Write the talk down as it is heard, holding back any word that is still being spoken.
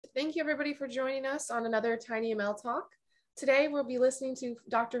Thank you everybody for joining us on another tinyML talk. Today we'll be listening to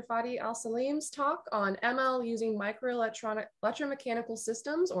Dr. Fadi Alsaleem's talk on ML using micro-electromechanical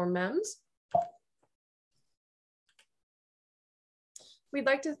systems, or MEMS. We'd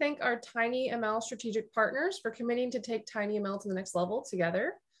like to thank our tinyML strategic partners for committing to take tinyML to the next level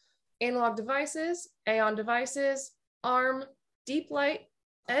together. Analog Devices, Aeon Devices, ARM, Deep Light,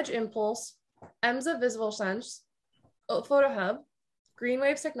 Edge Impulse, EMSA Visible Sense, PhotoHub,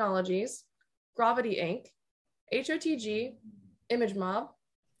 Greenwaves Technologies, Gravity Inc., HOTG, ImageMob,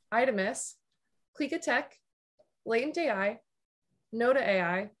 Itemis, Klika Tech, Latent AI, Noda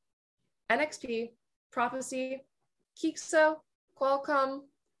AI, NXP, Prophecy, Keekso, Qualcomm,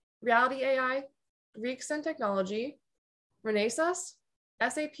 Reality AI, Reexen Technology, Renesas,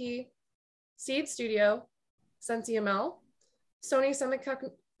 SAP, Seed Studio, SensiML, Sony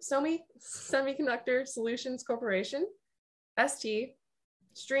Semiconductor Solutions Corporation, ST,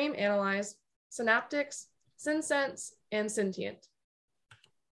 Stream Analyze, Synaptics, SynSense, and Sentient.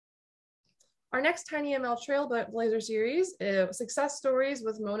 Our next tinyML Trailblazer series is Success Stories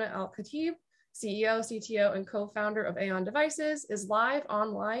with Mona Al-Khatib, CEO, CTO, and co-founder of Aeon Devices, is live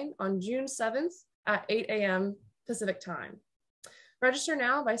online on June 7th at 8 a.m. Pacific time. Register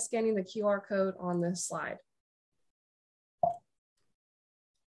now by scanning the QR code on this slide.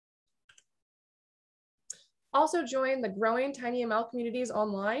 Also join the growing tinyML communities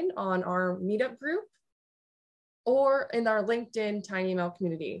online on our meetup group or in our LinkedIn tinyML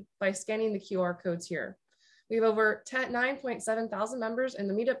community by scanning the QR codes here. We have over 9.7 thousand members in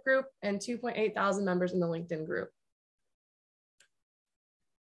the meetup group and 2.8 thousand members in the LinkedIn group.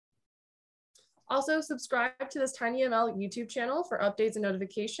 Also subscribe to this tinyML YouTube channel for updates and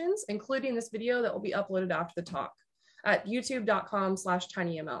notifications, including this video that will be uploaded after the talk at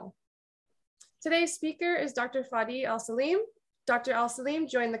youtube.com/tinyml. Today's speaker is Dr. Fadi Alsaleem. Dr. Alsaleem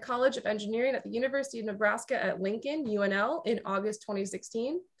joined the College of Engineering at the University of Nebraska at Lincoln, UNL, in August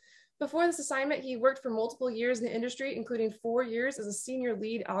 2016. Before this assignment, he worked for multiple years in the industry, including 4 years as a senior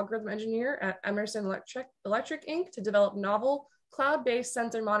lead algorithm engineer at Emerson Electric Inc. to develop novel cloud-based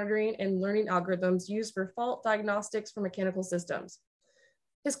sensor monitoring and learning algorithms used for fault diagnostics for mechanical systems.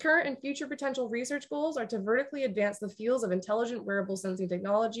 His current and future potential research goals are to vertically advance the fields of intelligent wearable sensing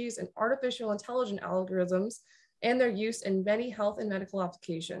technologies and artificial intelligence algorithms and their use in many health and medical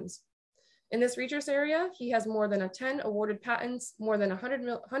applications. In this research area, he has more than 10 awarded patents, more than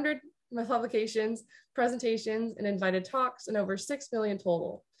 100 publications, presentations, and invited talks, and over 6 million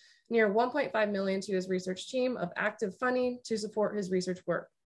total, near 1.5 million to his research team of active funding to support his research work.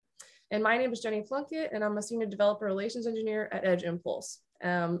 And my name is Jenny Plunkett, and I'm a senior developer relations engineer at Edge Impulse.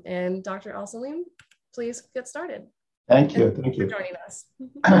 And Dr. Alsaleem, please get started. Thank you for joining us.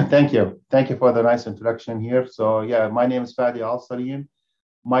 Thank you for the nice introduction here. So yeah, my name is Fadi Alsaleem.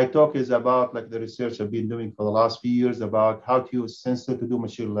 My talk is about the research I've been doing for the last few years about how to use sensor to do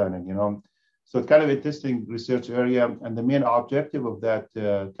machine learning, So it's kind of an interesting research area. And the main objective of that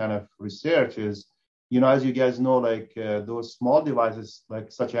kind of research is, as you guys know, those small devices,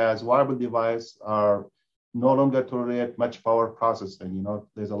 such as wearable device, are no longer tolerate much power processing.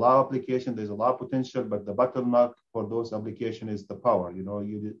 There's a lot of application, there's a lot of potential, but the bottleneck for those applications is the power. You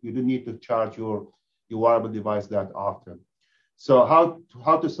don't need to charge your wearable device that often. So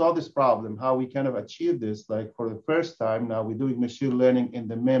how to solve this problem, how we kind of achieve this, for the first time now we're doing machine learning in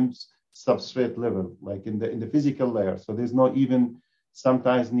the MEMS substrate level, in the physical layer. So there's no even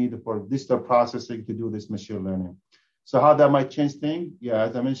sometimes need for digital processing to do this machine learning. So how that might change things? Yeah,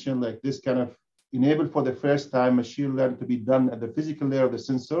 as I mentioned, this kind of enable for the first time machine learning to be done at the physical layer of the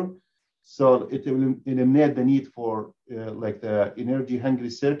sensor. So it will eliminate the need for the energy hungry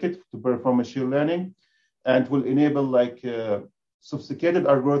circuit to perform machine learning, and will enable sophisticated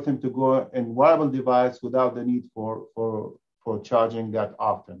algorithm to go in wearable device without the need for charging that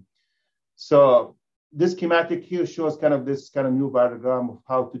often. So this schematic here shows this kind of new diagram of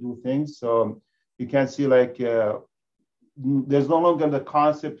how to do things. So you can see there's no longer the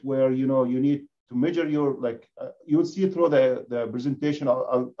concept where you need to measure your you'll see through the presentation.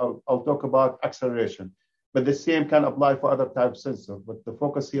 I'll talk about acceleration, but the same can apply for other types of sensors. But the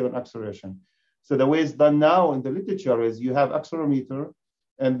focus here on acceleration. So the way it's done now in the literature is you have accelerometer,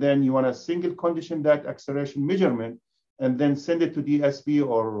 and then you want to single condition that acceleration measurement, and then send it to DSP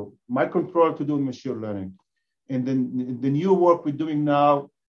or microcontroller to do machine learning. And then the new work we're doing now,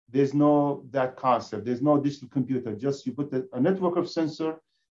 there's no that concept. There's no digital computer. Just you put a network of sensor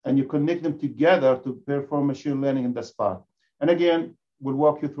and you connect them together to perform machine learning in the spot. And again, we'll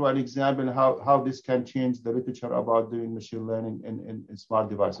walk you through an example how this can change the literature about doing machine learning in smart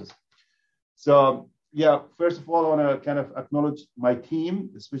devices. So Yeah, first of all, I want to kind of acknowledge my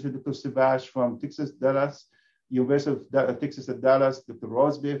team, especially Dr. Sebash from Texas, Dallas, University of Texas at Dallas, Dr.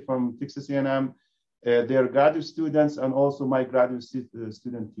 Rosby from Texas A&M, their graduate students, and also my graduate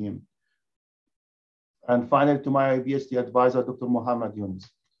student team. And finally, to my Ph.D. advisor, Dr. Muhammad Yunus.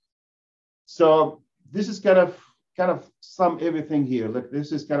 So this is kind of sum everything here. Like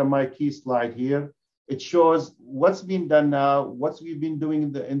this is kind of my key slide here. It shows what's been done now, what we've been doing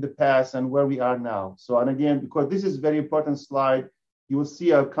in the past, and where we are now. So, and again, because this is a very important slide, you will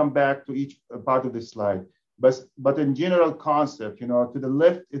see I'll come back to each part of this slide. But in general concept, you know, to the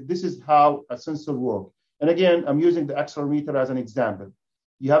left, this is how a sensor works. And again, I'm using the accelerometer as an example.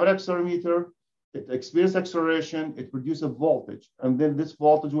 You have an accelerometer, it experiences acceleration, it produces a voltage, and then this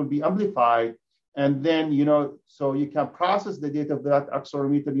voltage will be amplified. And then, you know, so you can process the data of that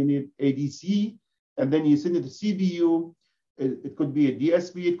accelerometer, you need ADC, and then you send it to CPU. It could be a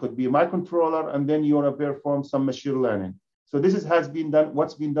DSP, it could be a microcontroller, and then you want to perform some machine learning. So this has been done,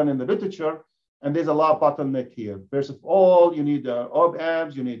 what's been done in the literature, and there's a lot of bottleneck here. First of all, you need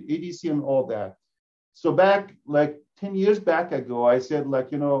op-amps, you need ADC and all that. So back like 10 years back ago, I said,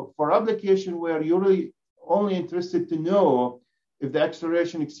 like, you know, for application where you're really only interested to know if the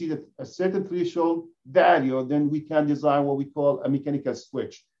acceleration exceeded a certain threshold value, then we can design what we call a mechanical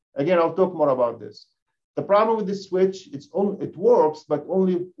switch. Again, I'll talk more about this. The problem with this switch, it works, but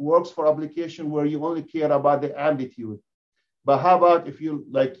only works for application where you only care about the amplitude. But how about if you,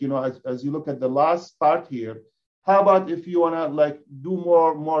 like, you know, as you look at the last part here, how about if you want to like do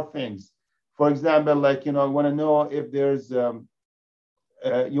more things? For example, like, you know, want to know if there's, you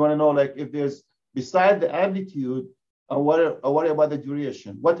want to know like if there's, beside the amplitude, worry about the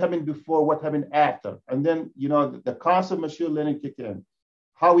duration. What happened before, what happened after? And then, you know, the concept of machine learning kick in,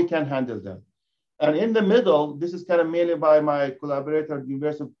 how we can handle that. And in the middle, this is kind of mainly by my collaborator at the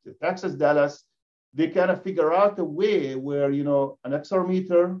University of Texas, Dallas. They kind of figure out a way where, you know, an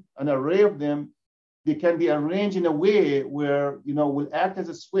accelerometer, an array of them, they can be arranged in a way where, you know, will act as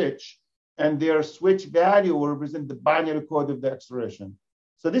a switch, and their switch value will represent the binary code of the acceleration.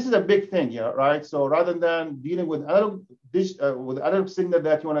 So this is a big thing here, right? So rather than dealing with analog signal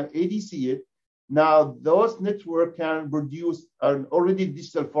that you want to ADC it, now those network can produce an already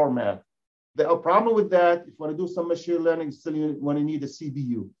digital format. The problem with that, if you want to do some machine learning, still you want to need a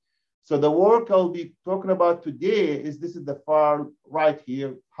CPU. So the work I'll be talking about today is, this is the far right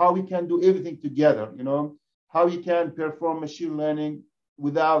here, how we can do everything together, you know, how we can perform machine learning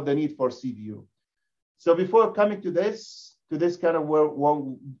without the need for CPU. So before coming to this kind of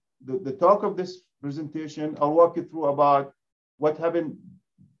the talk of this presentation, I'll walk you through about what haven't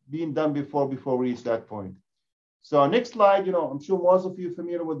been done before we reach that point. So next slide, you know, I'm sure most of you are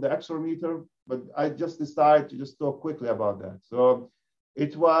familiar with the accelerometer, but I just decided to just talk quickly about that. So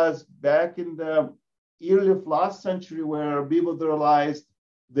it was back in the early of last century where people realized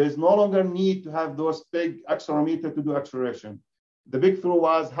there's no longer need to have those big accelerometer to do acceleration. The big throw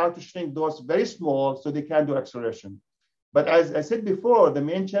was how to shrink those very small so they can do acceleration. But as I said before, the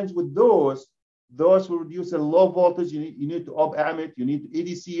main challenge with those will reduce a low voltage. You need to op-amp it, you need to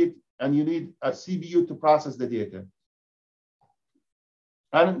ADC it, and you need a CPU to process the data.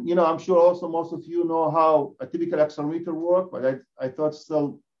 And, you know, I'm sure also most of you know how a typical accelerometer works, but I thought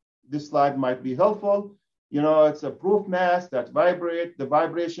still this slide might be helpful. You know, it's a proof mass that vibrate. The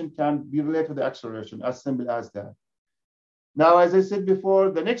vibration can be related to the acceleration, as simple as that. Now, as I said before,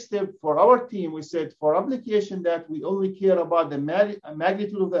 the next step for our team, we said for application that we only care about the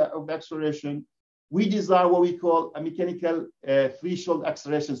magnitude of the acceleration, we design what we call a mechanical threshold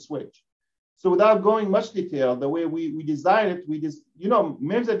acceleration switch. So without going much detail, the way we design it, you know,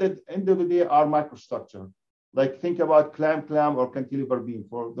 MEMS at the end of the day are microstructure. Like think about clamp or cantilever beam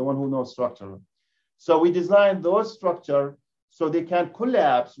for the one who knows structure. So we design those structure so they can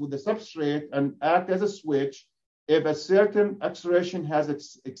collapse with the substrate and act as a switch if a certain acceleration has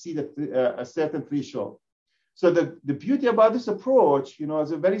exceeded a certain threshold. So the beauty about this approach, you know,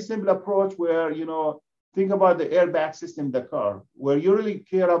 is a very simple approach where, you know, think about the airbag system in the car, where you really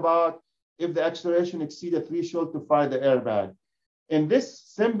care about if the acceleration exceeds a threshold to fire the airbag. In this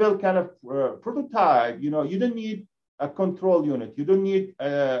simple kind of prototype, you know, you don't need a control unit. You don't need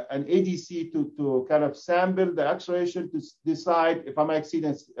an ADC to kind of sample the acceleration to decide if I'm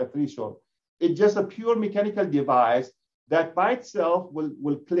exceeding a threshold. It's just a pure mechanical device that by itself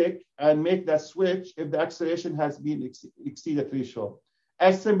will click and make that switch if the acceleration has been exceeded threshold.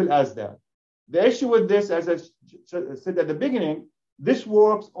 As simple as that. The issue with this, as I said at the beginning, this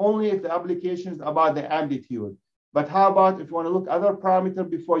works only if the application is about the amplitude. But how about if you want to look at other parameters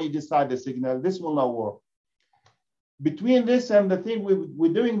before you decide the signal? This will not work. between this and the thing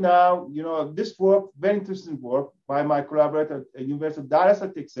we're doing now, this work, very interesting work by my collaborator at University of Dallas,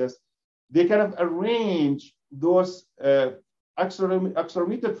 Texas, they kind of arrange those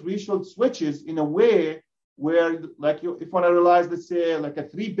accelerometer threshold switches in a way where, like, if you want to realize, let's say, like a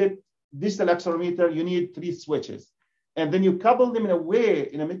 3-bit digital accelerometer, you need 3 switches. And then you couple them in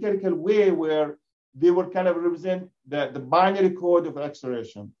a mechanical way where they will kind of represent the binary code of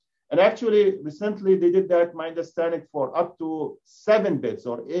acceleration. And actually, recently, they did that, my understanding, for up to 7 bits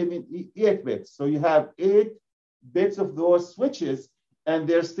or even 8 bits. So you have 8 bits of those switches, and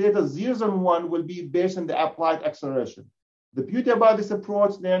their state of 0s and 1 will be based on the applied acceleration. The beauty about this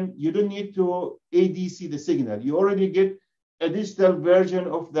approach, then, you don't need to ADC the signal. You already get a digital version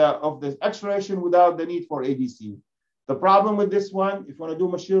of the acceleration without the need for ADC. The problem with this one, if you want to do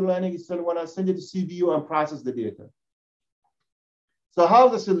machine learning, you still want to send it to CPU and process the data. So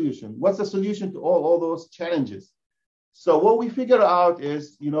how's the solution? What's the solution to all those challenges? So what we figure out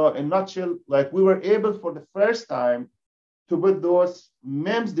is, in a nutshell, like we were able for the first time to put those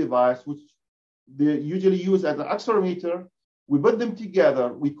MEMS devices, which they usually use as an accelerometer, we put them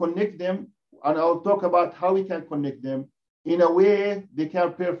together, we connect them, and I'll talk about how we can connect them in a way they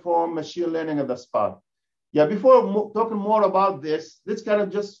can perform machine learning at the spot. Yeah, before talking more about this, let's kind of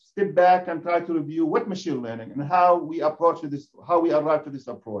just step back and try to review what machine learning and how we approach this, how we arrive to this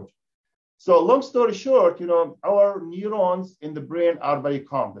approach. So long story short, our neurons in the brain are very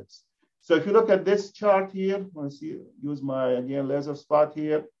complex. So if you look at this chart here, let's see, use my, again, laser spot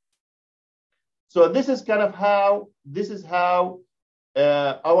here. So this is kind of how,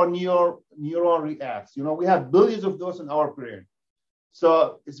 our neuron reacts. We have billions of those in our brain.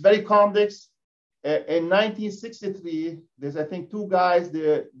 So it's very complex. In 1963, there's, I think, 2 guys,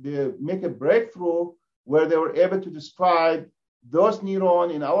 they make a breakthrough where they were able to describe those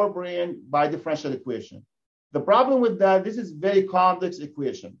neurons in our brain by differential equation. The problem with that, this is very complex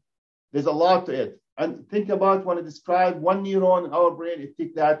equation. There's a lot to it. And think about when I describe one neuron in our brain, it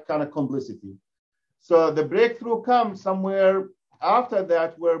takes that kind of complexity. So the breakthrough comes somewhere after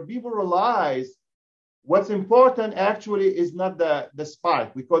that where people realize what's important actually is not the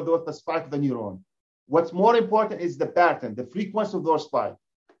spike. We call those the spike of the neuron. What's more important is the pattern, the frequency of those spikes.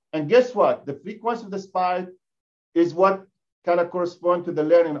 And guess what? The frequency of the spike is what kind of corresponds to the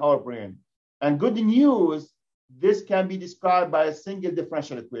learning in our brain. And good news, this can be described by a single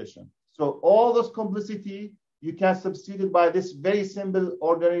differential equation. So all those complexity, you can substitute by this very simple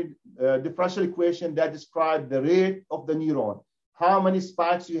ordinary differential equation that describes the rate of the neuron, how many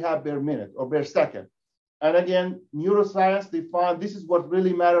spikes you have per minute or per second. And again, neuroscience, they found this is what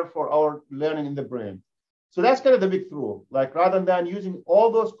really matters for our learning in the brain. So that's kind of the big through. Like rather than using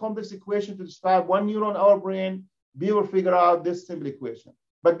all those complex equations to describe one neuron in our brain, we will figure out this simple equation.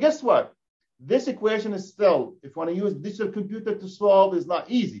 But guess what? This equation is still, if you want to use digital computer to solve, is not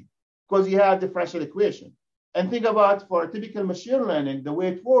easy because you have differential equation. And think about for a typical machine learning, the way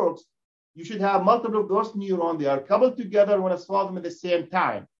it works, you should have multiple of those neurons. They are coupled together. You want to solve them at the same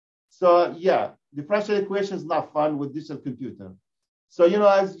time. So yeah, differential equation is not fun with digital computer. So,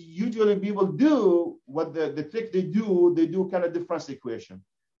 as usually people do, what the trick they do kind of differential equation.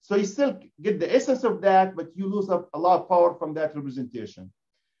 So you still get the essence of that, but you lose a lot of power from that representation.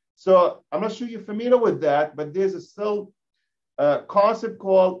 So I'm not sure you're familiar with that, but there's still a concept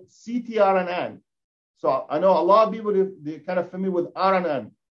called CTRNN. So I know a lot of people, they're kind of familiar with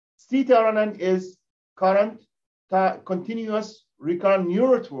RNN. CTRNN is continuous recurrent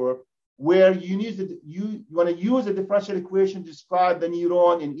neural network, where you want to use a differential equation to describe the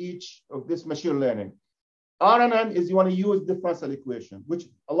neuron in each of this machine learning. RNN is you want to use differential equation, which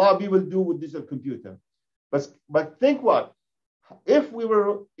a lot of people do with digital computer. But think what? If we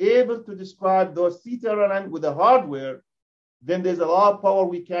were able to describe those CTRNN with the hardware, then there's a lot of power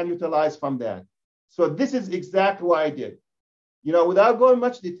we can utilize from that. So this is exactly what I did. Without going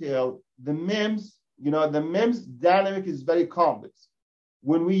much detail, the MEMS, the MEMS dynamic is very complex.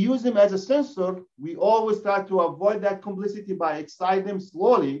 When we use them as a sensor, we always try to avoid that complexity by exciting them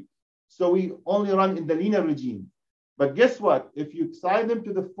slowly. So we only run in the linear regime. But guess what? If you excite them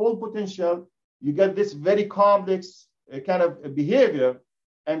to the full potential, you get this very complex kind of behavior.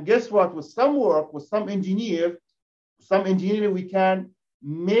 And guess what? With some work, with some engineering, we can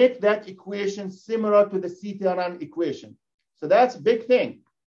make that equation similar to the CTRN equation. So that's a big thing.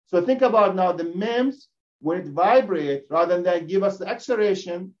 So think about now the MEMS, when it vibrates, rather than give us the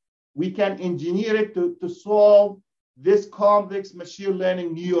acceleration, we can engineer it to solve this complex machine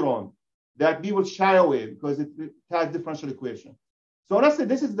learning neuron that we will shy away because it has differential equation. So honestly,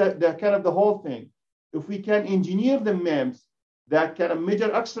 this is the kind of the whole thing. If we can engineer the MEMS that can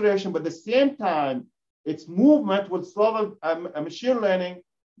measure acceleration, but at the same time its movement will solve a machine learning,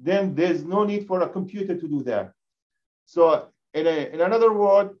 then there's no need for a computer to do that. So in another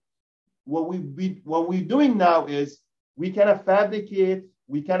word, what we're doing now is we kind of fabricate,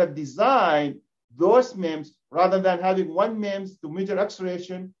 we kind of design those MEMS rather than having one MEMS to measure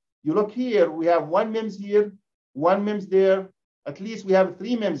acceleration. You look here, we have one MEMS here, one MEMS there. At least we have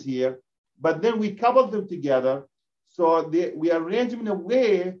 3 MEMS here, but then we couple them together. So we arrange them in a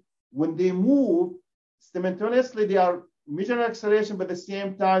way when they move, simultaneously they are measuring acceleration, but at the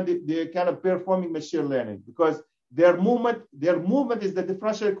same time they're kind of performing machine learning because their movement is the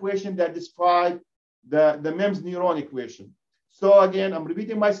differential equation that describes the MEMS neuron equation. So again, I'm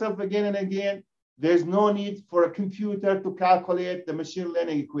repeating myself again and again. There's no need for a computer to calculate the machine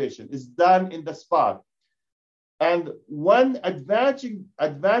learning equation. It's done in the spot. And one advantage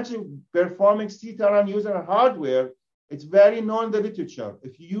performing CTRN using hardware, it's very known in the literature.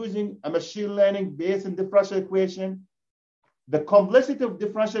 If you're using a machine learning based on differential equation, the complexity of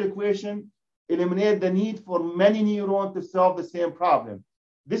differential equation eliminate the need for many neurons to solve the same problem.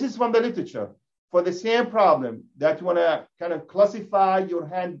 This is from the literature. For the same problem that you want to kind of classify your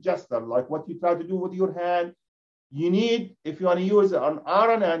hand gesture, like what you try to do with your hand, you need, if you want to use an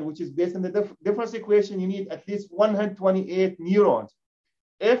RNN, which is based on the difference equation, you need at least 128 neurons.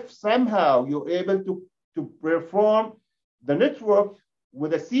 If somehow you're able to perform the network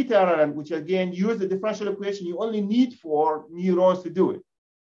with a CTRN, which again use the differential equation, you only need 4 neurons to do it.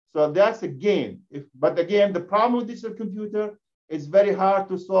 So that's a gain. But again, the problem with digital computer is very hard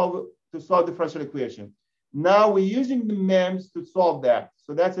to solve differential equation. Now we're using the MEMS to solve that.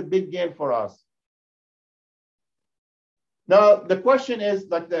 So that's a big gain for us. Now the question is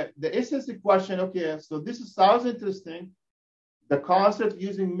like the essential question, okay, so this sounds interesting. The concept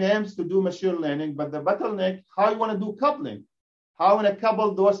using MEMS to do machine learning, but the bottleneck, how you want to do coupling? How you want to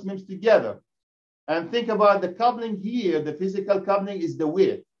couple those MEMS together? And think about the coupling here, the physical coupling is the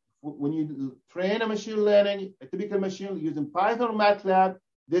weight. When you train a machine learning, a typical machine using Python or MATLAB,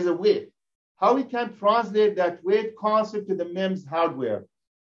 there's a weight. How we can translate that weight concept to the MEMS hardware?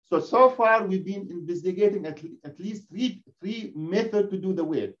 So far, we've been investigating at least three methods to do the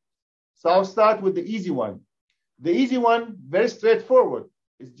weight. So I'll start with the easy one. The easy one, very straightforward.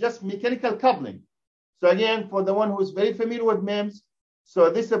 It's just mechanical coupling. So again, for the one who's very familiar with MEMS, so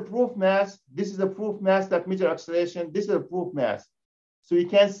this is a proof mass. This is a proof mass that measures acceleration. This is a proof mass. So you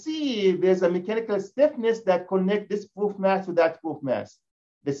can see there's a mechanical stiffness that connects this proof mass to that proof mass.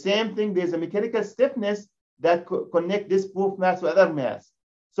 The same thing, there's a mechanical stiffness that connects this proof mass to other mass.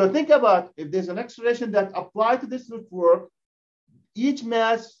 So think about if there's an acceleration that applies to this network, each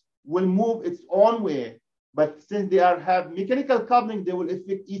mass will move its own way. But since they have mechanical coupling, they will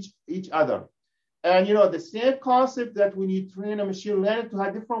affect each other. And you know, the same concept that when you train a machine learning to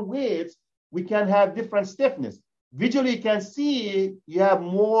have different weights, we can have different stiffness. Visually, you can see you have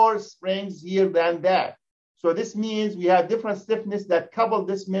more springs here than that. So this means we have different stiffness that couple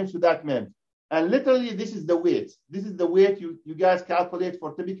this MEMS to that MEMS. And literally, this is the weight. This is the weight you guys calculate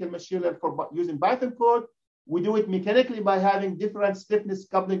for typical machine learning for using Python code. We do it mechanically by having different stiffness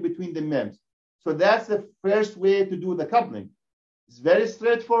coupling between the MEMS. So that's the first way to do the coupling. It's very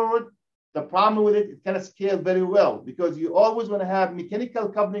straightforward. The problem with it, it can scale very well because you always want to have mechanical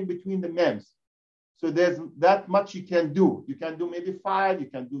coupling between the MEMS. So there's that much you can do. You can do maybe 5, you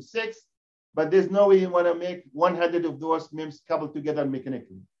can do 6, but there's no way you want to make 100 of those MEMS coupled together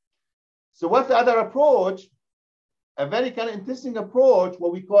mechanically. So what's the other approach? A very kind of interesting approach,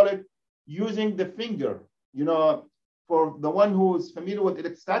 what we call it using the finger. You know, for the one who is familiar with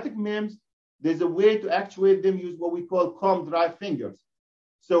electrostatic MEMS, there's a way to actuate them, use what we call comb drive fingers.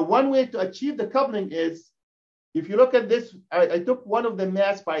 So one way to achieve the coupling is, if you look at this, I took one of the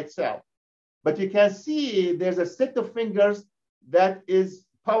mass by itself, but you can see there's a set of fingers that is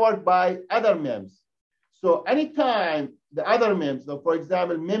powered by other MEMS. So anytime the other MEMS, so for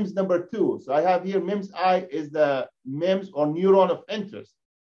example, MEMS number 2, so I have here MEMS I is the MEMS or neuron of interest.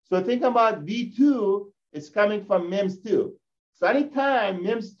 So think about V2 is coming from MEMS 2. So anytime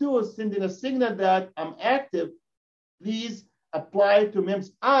MEMS 2 is sending a signal that I'm active, please apply to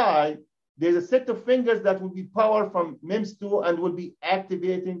MEMS I. There's a set of fingers that will be powered from MEMS 2 and will be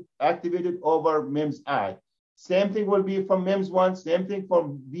activated over MEMS I. Same thing will be from MEMS 1, same thing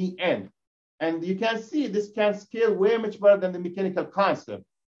from VN. And you can see this can scale way much better than the mechanical concept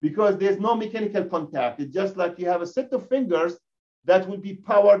because there's no mechanical contact. It's just like you have a set of fingers that will be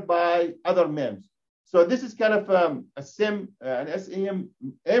powered by other MEMS. So this is kind of an SEM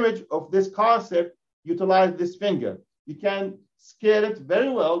image of this concept, utilize this finger. You can scale it very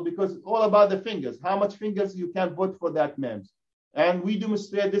well because it's all about the fingers, how much fingers you can put for that MEMS. And we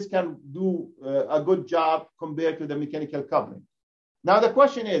demonstrate this can do a good job compared to the mechanical coupling. Now the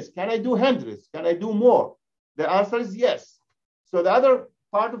question is, can I do hundreds? Can I do more? The answer is yes. So the other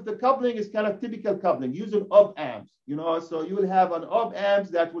part of the coupling is kind of typical coupling using op amps. So you will have an op amps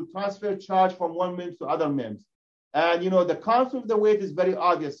that will transfer charge from one MEMS to other MEMS. And the concept of the weight is very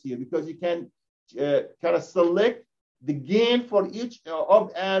obvious here because you can kind of select the gain for each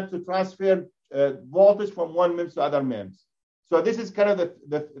op amp to transfer voltage from one MEMS to other MEMS. So this is kind of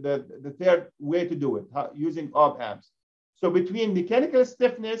the third way to do it, using op amps. So between mechanical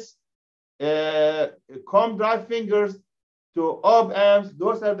stiffness, comb drive fingers, to op amps,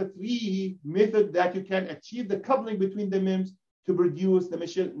 those are the three methods that you can achieve the coupling between the MEMS to produce the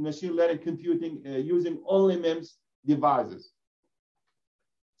machine learning computing using only MEMS devices.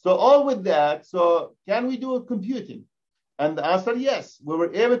 So all with that, so can we do computing? And the answer, yes. We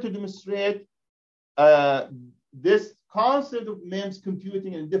were able to demonstrate this concept of MEMS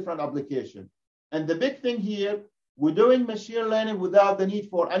computing in different applications. And the big thing here, we're doing machine learning without the need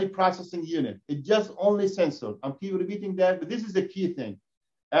for any processing unit. It's just only sensor. I'm keep repeating that, but this is the key thing.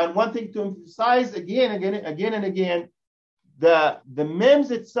 And one thing to emphasize again and again, the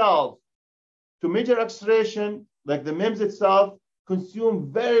MEMS itself, to measure acceleration, like the MEMS itself,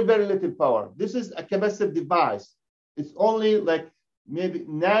 consume very, very little power. This is a capacitive device. It's only like maybe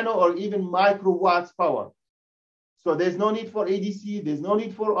nano or even microwatts power. So there's no need for ADC, there's no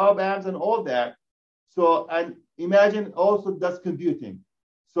need for op amps and all that. So, and imagine also does computing.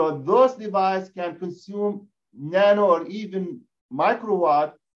 So those devices can consume nano or even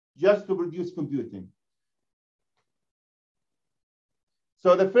microwatt just to produce computing.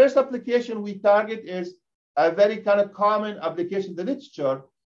 So the first application we target is a very kind of common application in the literature.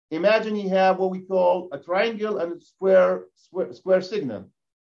 Imagine you have what we call a triangle and a square signal.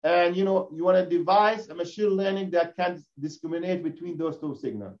 And you want to devise a machine learning that can discriminate between those two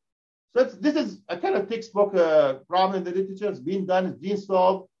signals. So this is a kind of textbook problem in the literature. It's been done, it's been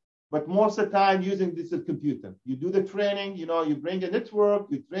solved, but most of the time using this computer. You do the training, you bring a network,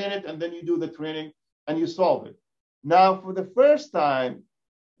 you train it, and then you do the training and you solve it. Now, for the first time,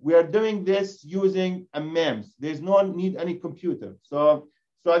 we are doing this using a MEMS. There's no need any computer. So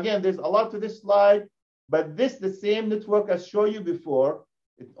again, there's a lot to this slide, but this, the same network I showed you before,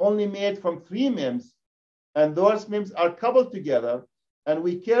 it's only made from 3 MEMS, and those MEMS are coupled together, and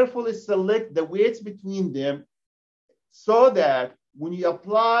we carefully select the weights between them so that when you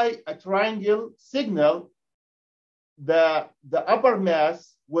apply a triangle signal, the upper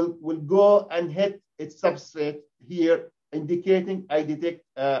mass will go and hit its substrate here, indicating I detect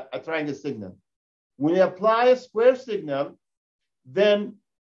a triangle signal. When you apply a square signal, then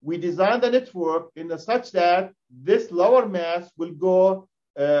we design the network in such that this lower mass will go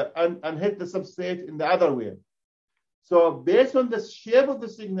and hit the substrate in the other way. So based on the shape of the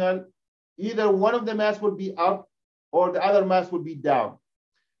signal, either one of the mass will be up or the other mass will be down.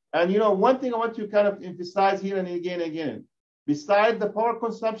 And one thing I want to kind of emphasize here and again, besides the power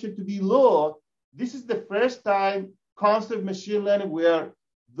consumption to be low, this is the first time concept machine learning where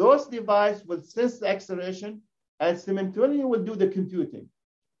those devices will sense the acceleration and simultaneously will do the computing.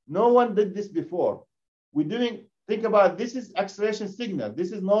 No one did this before. Think about this is acceleration signal.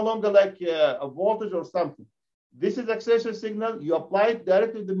 This is no longer like a voltage or something. This is acceleration signal. You apply it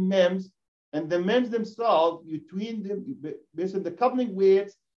directly to the MEMS, and the MEMS themselves, you tween them based on the coupling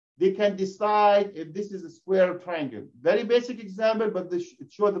weights, they can decide if this is a square or triangle. Very basic example, but it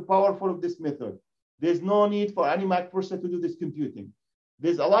shows the powerful of this method. There's no need for any microprocessor to do this computing.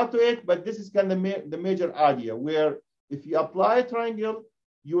 There's a lot to it, but this is kind of the major idea, where if you apply a triangle,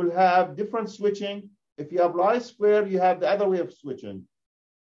 you will have different switching. If you apply a square, you have the other way of switching.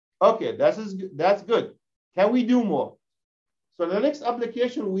 Okay, that's good. Can we do more? So the next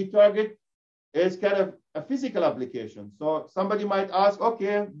application we target is kind of a physical application. So somebody might ask,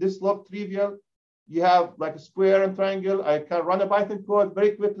 okay, this looks trivial. You have like a square and triangle. I can run a Python code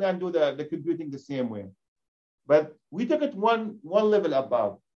very quickly and do the computing the same way. But we took it one level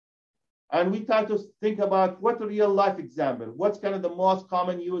above. And we try to think about what a real life example, what's kind of the most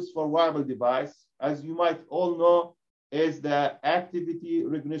common use for wearable device, as you might all know, is the activity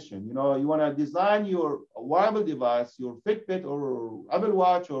recognition. You want to design your wearable device, your Fitbit or Apple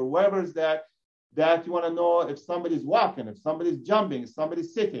Watch or whatever is that you want to know if somebody's walking, if somebody's jumping, if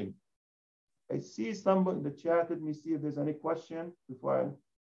somebody's sitting. I see somebody in the chat. Let me see if there's any question before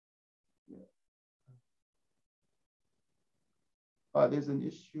there's an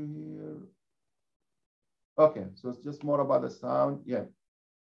issue here. Okay, so it's just more about the sound.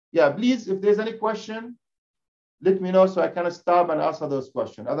 Yeah, please, if there's any question, let me know so I can stop and answer those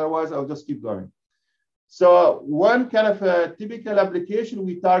questions. Otherwise, I'll just keep going. So one kind of a typical application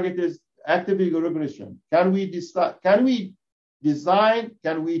we target is activity regression. Can we design,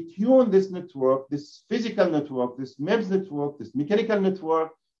 can we tune this network, this physical network, this MEMS network, this mechanical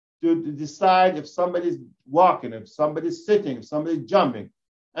network to decide if somebody's walking, if somebody's sitting, if somebody's jumping?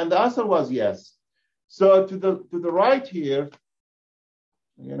 And the answer was yes. So to the right here,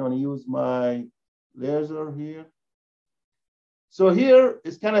 again, I want to use my laser here. So here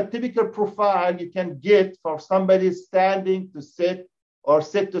is kind of typical profile you can get for somebody standing to sit or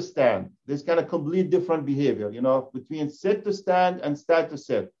sit to stand. There's kind of complete different behavior, between sit to stand and stand to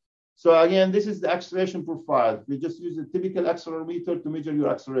sit. So again, this is the acceleration profile. We just use a typical accelerometer to measure your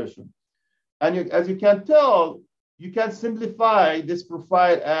acceleration. And as you can tell, you can simplify this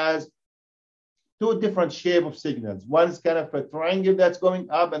profile as two different shape of signals. One is kind of a triangle that's going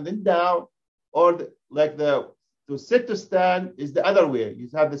up and then down, or to sit to stand is the other way. You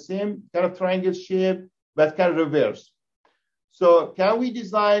have the same kind of triangle shape, but kind of reverse. So can we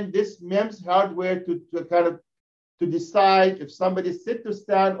design this MEMS hardware to decide if somebody sit to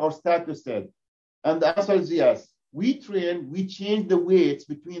stand or stand to sit? And the answer is yes. We change the weights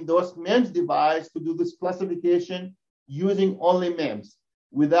between those MEMS devices to do this classification using only MEMS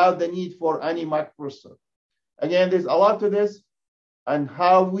without the need for any microprocessor. Again, there's a lot to this and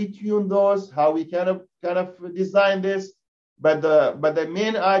how we tune those, how we kind of design this. But the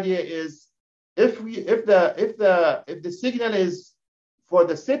main idea is if the signal is for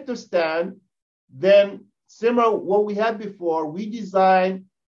the sit to stand, then similar what we had before, we design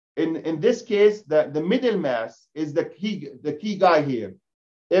in this case the middle mass is the key guy here.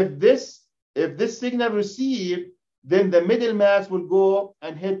 If this signal received, then the middle mass will go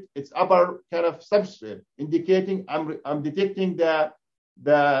and hit its upper kind of substrate, indicating I'm detecting the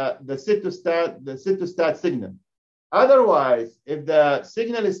sit to start signal. Otherwise, if the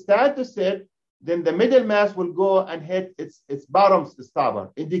signal is start to sit, then the middle mass will go and hit its bottom stopper,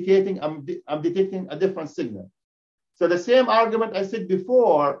 indicating I'm detecting a different signal. So the same argument I said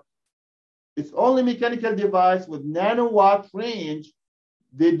before, it's only mechanical device with nanowatt range.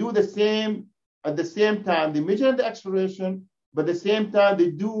 They do the same at the same time. They measure the acceleration, but at the same time they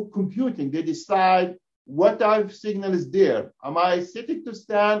do computing. They decide what type of signal is there. Am I sitting to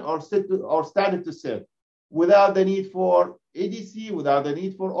stand or standing to sit? Without the need for ADC, without the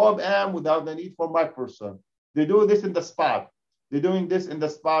need for op-amp, without the need for microprocessor. They do this in the spot. They're doing this in the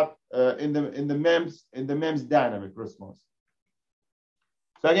spot in the MEMS dynamic response.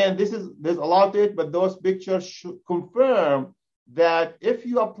 So again, there's a lot to it, but those pictures should confirm that if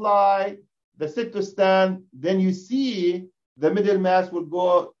you apply the sit to stand, then you see the middle mass will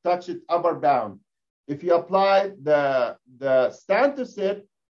go touch its upper bound. If you apply the stand to sit,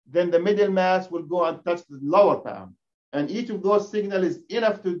 then the middle mass will go and touch the lower bound. And each of those signals is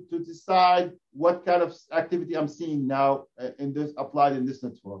enough to decide what kind of activity I'm seeing now applied in this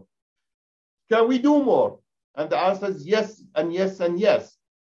network. Can we do more? And the answer is yes, and yes, and yes.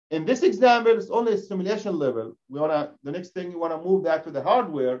 In this example, it's only a simulation level. The next thing we want to move that to the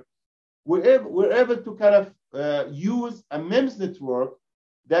hardware. We're able to kind of use a MEMS network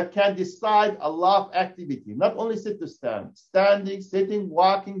that can decide a lot of activity, not only sit to stand, standing, sitting,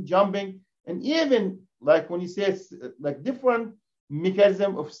 walking, jumping, and even like when you say like different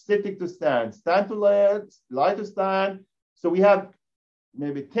mechanism of sitting to stand to lie to stand. So we have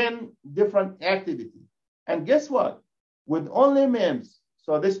maybe 10 different activities. And guess what? With only MEMS,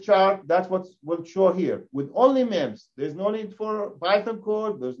 so this chart, that's what we'll show here. With only MEMS, there's no need for Python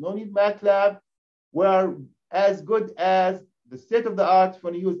code, there's no need MATLAB. We are as good as the state of the art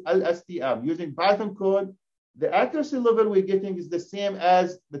when you use LSTM. Using Python code, the accuracy level we're getting is the same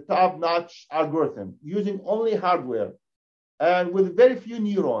as the top-notch algorithm, using only hardware and with very few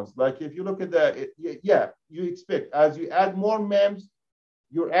neurons. Like if you look at you expect as you add more MEMS,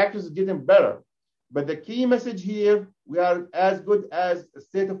 your accuracy is getting better. But the key message here, we are as good as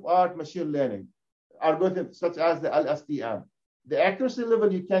state-of-art machine learning algorithms such as the LSTM. The accuracy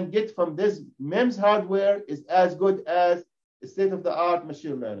level you can get from this MEMS hardware is as good as state-of-the-art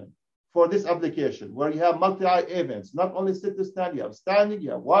machine learning for this application, where you have multi-events, not only sit to stand, you have standing,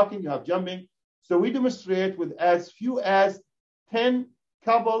 you have walking, you have jumping. So we demonstrate with as few as 10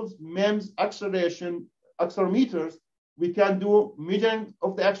 coupled MEMS accelerometers, we can do measuring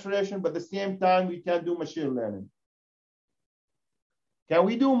of the acceleration, but at the same time, we can do machine learning. Can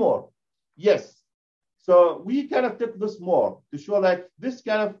we do more? Yes. So we kind of took this more to show like this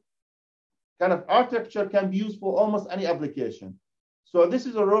kind of architecture can be used for almost any application. So this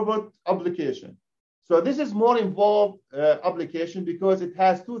is a robot application. So this is more involved application because it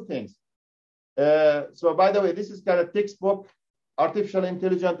has two things. So by the way, this is kind of textbook artificial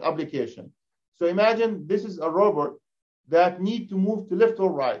intelligence application. So imagine this is a robot that need to move to left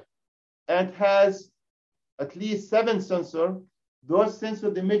or right and has at least 7 sensors. Those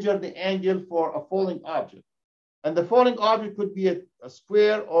sensors, they measure the angle for a falling object. And the falling object could be a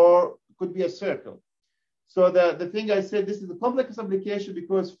square or could be a circle. So the thing I said, this is a complex application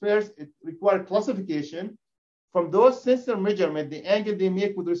because first it requires classification. From those sensor measurement, the angle they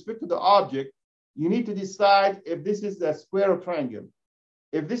make with respect to the object, you need to decide if this is a square or triangle.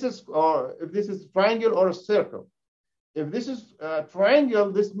 If this is triangle or a circle. If this is a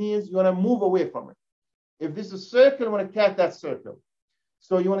triangle, this means you want to move away from it. If this is a circle, you want to cut that circle.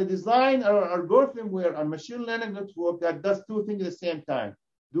 So you want to design an algorithm where a machine learning network that does 2 things at the same time.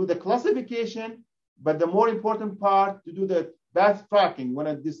 Do the classification, but the more important part, to do the path tracking. You want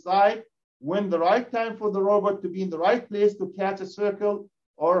to decide when the right time for the robot to be in the right place to catch a circle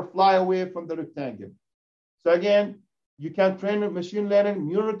or fly away from the rectangle. So again, you can train a machine learning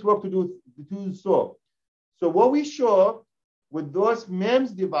neural network to do so. So what we show with those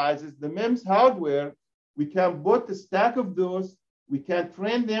MEMS devices, the MEMS hardware, we can put a stack of those. We can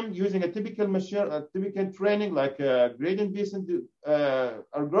train them using a typical training like a gradient-based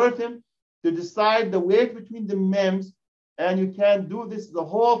algorithm to decide the weight between the MEMS. And you can do the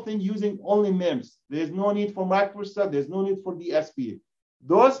whole thing using only MEMS. There's no need for microprocessor. There's no need for DSP.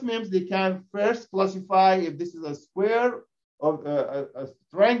 Those MEMS, they can first classify if this is a square, or a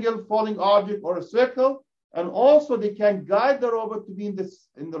triangle falling object, or a circle. And also they can guide the robot to be in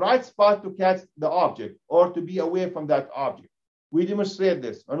the right spot to catch the object or to be away from that object. We demonstrate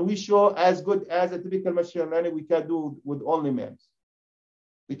this and we show as good as a typical machine learning we can do with only MEMS.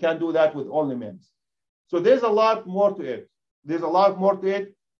 We can do that with only MEMS. So there's a lot more to it.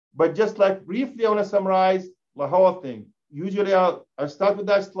 But just like briefly, I want to summarize the whole thing. Usually I'll start with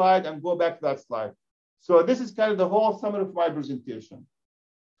that slide and go back to that slide. So this is kind of the whole summary of my presentation.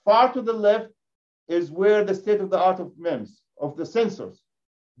 Far to the left is where the state of the art of MEMS, of the sensors.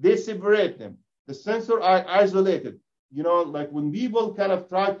 They separate them. The sensors are isolated. You know, like when people kind of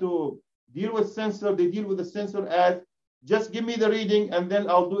try to deal with sensor, they deal with the sensor as just give me the reading and then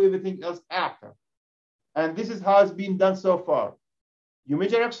I'll do everything else after. And this is how it's been done so far. You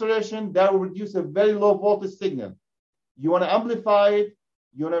measure acceleration, that will reduce a very low voltage signal. You want to amplify it,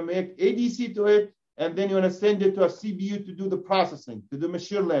 you want to make ADC to it, and then you want to send it to a CPU to do the processing, to do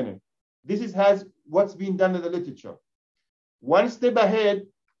machine learning. This is what's been done in the literature. One step ahead,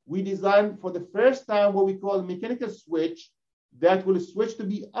 we designed for the first time what we call a mechanical switch that will switch to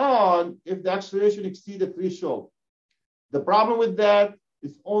be on if the acceleration exceeds the threshold. The problem with that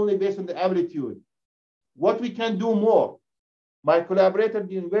is only based on the amplitude. What we can do more, my collaborator at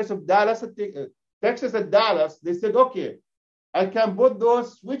the University of Dallas, Texas at Dallas, they said, okay, I can put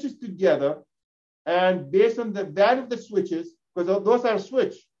those switches together and based on the value of the switches, because those are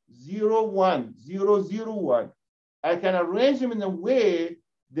switch 0, 1, 0, 0, 1, I can arrange them in a way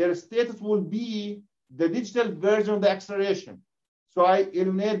their status will be the digital version of the acceleration. So I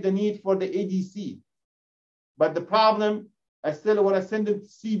eliminate the need for the ADC. But the problem, I still want to send it to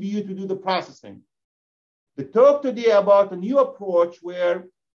CPU to do the processing. The talk today about a new approach where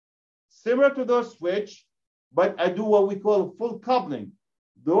similar to those switch, but I do what we call full coupling.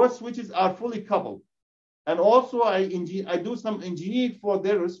 Those switches are fully coupled. And also I do some engineering for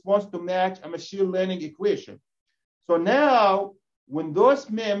their response to match a machine learning equation. So now when those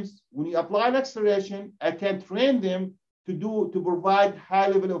MEMS, when you apply an acceleration, I can train them to provide high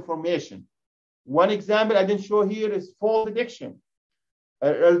level information. One example I didn't show here is fall detection.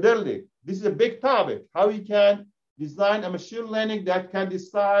 Elderly. This is a big topic, how you can design a machine learning that can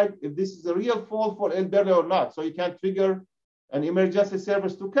decide if this is a real fall for elderly or not. So you can trigger an emergency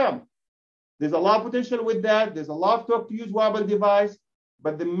service to come. There's a lot of potential with that. There's a lot of talk to use wearable device,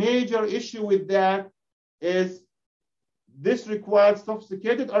 but the major issue with that is this requires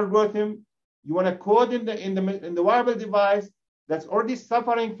sophisticated algorithm. You want to code in the wearable device that's already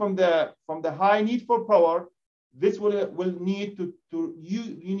suffering from the high need for power. This will need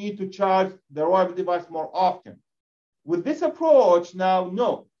you need to charge the wearable device more often. With this approach, now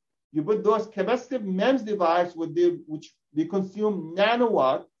no, you put those capacitive MEMS device which they consume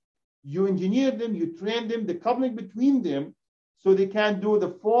nanowatt. You engineer them, you train them, the coupling between them, so they can do the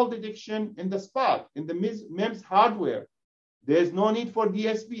fall detection in the spot in the MEMS hardware. There's no need for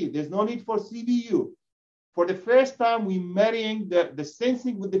DSP. There's no need for CPU. For the first time, we're marrying the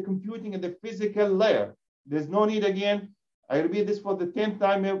sensing with the computing and the physical layer. There's no need, again, I repeat this for the 10th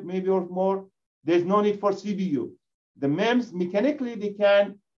time, maybe or more, there's no need for CPU. The MEMS, mechanically, they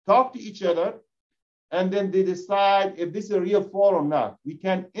can talk to each other, and then they decide if this is a real fall or not. We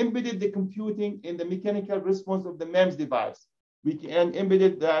can embed the computing in the mechanical response of the MEMS device. we can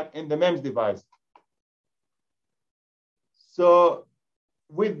embed that in the MEMS device. So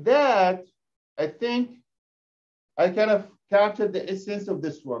with that, I think I kind of captured the essence of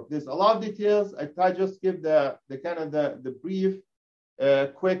this work. There's a lot of details. I just give the kind of the brief,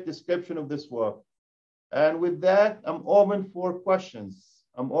 quick description of this work. And with that, I'm open for questions.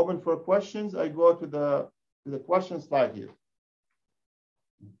 I go to the question slide here.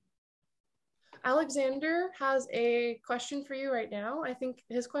 Alexander has a question for you right now. I think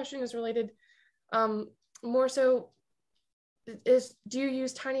his question is related more so do you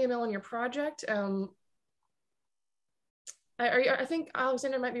use tinyML in your project? I think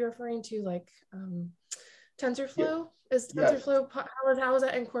Alexander might be referring to like TensorFlow. Yeah. Is TensorFlow, how is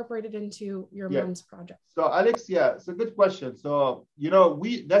that incorporated into your MEMS project? So Alex, it's a good question. So,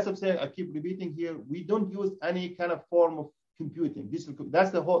 that's what I'm saying, I keep repeating here, we don't use any kind of form of computing.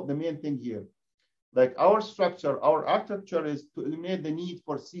 That's the main thing here. Like our architecture is to eliminate the need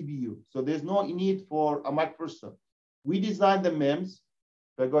for CPU. So there's no need for a microprocessor. We designed the MEMS.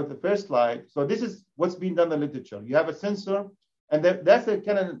 If I go to the first slide. So this is what's been done in the literature. You have a sensor, and that's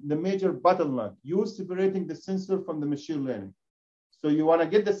kind of the major bottleneck. You're separating the sensor from the machine learning. So you want to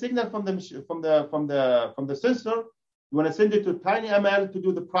get the signal from the sensor. You want to send it to tinyML to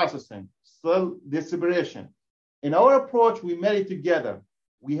do the processing. So the separation. In our approach, we marry together.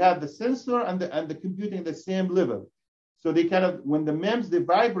 We have the sensor and the computing at the same level. So they kind of, when the MEMS, they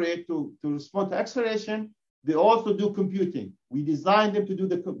vibrate to respond to acceleration, they also do computing. We designed them to do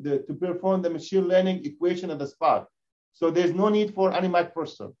to perform the machine learning equation at the spot. So there's no need for any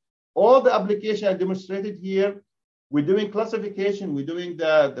microprocessor. All the application I demonstrated here, we're doing classification, we're doing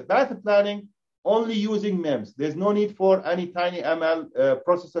the path planning, only using MEMS. There's no need for any tinyML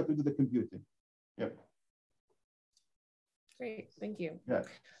processor to do the computing. Yeah. Great, thank you. Yeah.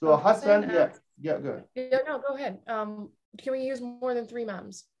 So Hassan, go ahead. Yeah, no, go ahead. Can we use more than 3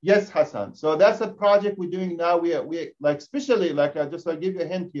 MEMS? Yes, Hassan. So that's a project we're doing now. We like, especially like I'll give you a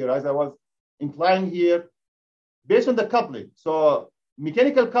hint here as I was inclined here, based on the coupling. So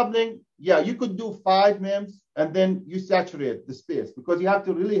mechanical coupling, you could do 5 MEMS and then you saturate the space because you have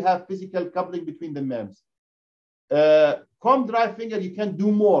to really have physical coupling between the MEMS. Comb drive finger, you can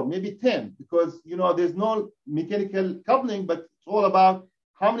do more, maybe 10, because there's no mechanical coupling, but it's all about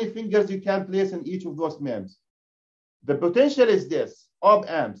how many fingers you can place in each of those MEMS. The potential is this, op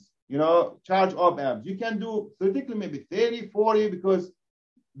amps, charge op amps. You can do theoretically maybe 30, 40, because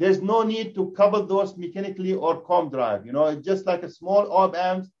there's no need to couple those mechanically or comb drive. It's just like a small op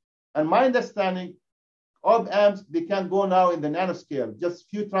amps. And my understanding, op amps, they can go now in the nanoscale, just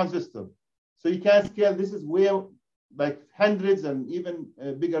few transistors. So you can scale, this is way like hundreds and even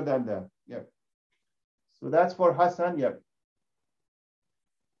bigger than that. Yeah. So that's for Hassan. Yeah.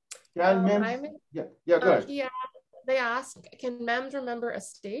 Can MEMS? Go ahead. Yeah. They ask, can MEMS remember a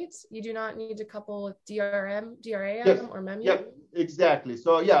state? You do not need to couple with DRAM, or MEMU? Yeah, exactly.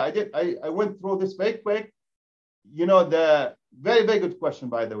 So I did. I went through this very quick. The very, very good question,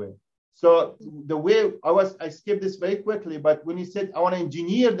 by the way. So the way I skipped this very quickly, but when you said I want to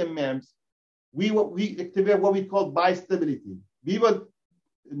engineer the MEMS, we activate what we call bistability. We would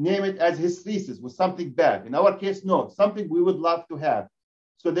name it as hysteresis with something bad. In our case, no, something we would love to have.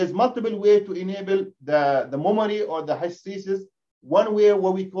 So there's multiple ways to enable the memory or the hysteresis. One way,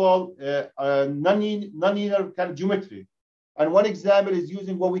 what we call nonlinear kind of geometry. And one example is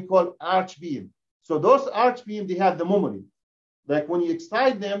using what we call arch beam. So those arch beam, they have the memory. Like when you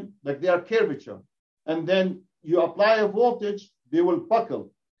excite them, like they are curvature. And then you apply a voltage, they will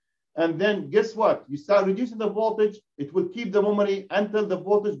buckle. And then guess what? You start reducing the voltage, it will keep the memory until the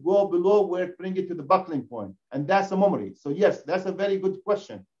voltage go below where it brings it to the buckling point. And that's the memory. So yes, that's a very good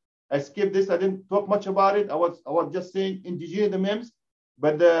question. I skipped this. I didn't talk much about it. I was just saying engineer the MEMS,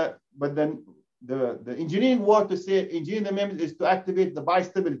 but then the engineering work to say engineer the MEMS is to activate the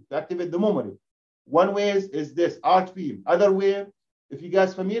bistability, to activate the memory. One way is this arch beam. Other way, if you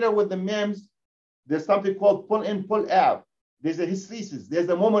guys familiar with the MEMS, there's something called pull in, pull out. There's a hysteresis. There's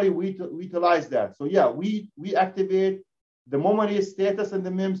a memory. We utilize that. So we activate the memory status in the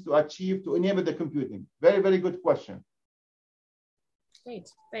MEMS to enable the computing. Very, very good question. Great,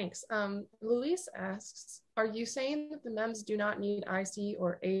 thanks. Luis asks, are you saying that the MEMS do not need IC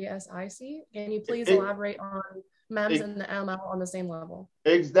or ASIC? Can you please elaborate on MEMS and the ML on the same level?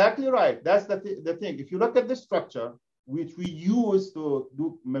 Exactly right. That's the thing. If you look at the structure, which we use to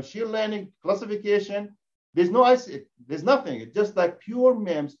do machine learning classification, there's no IC, there's nothing. It's just like pure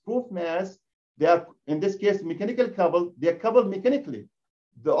MEMS, proof mass. They are, in this case, mechanical coupled. They're coupled mechanically.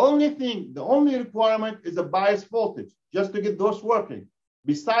 The only requirement is a bias voltage just to get those working.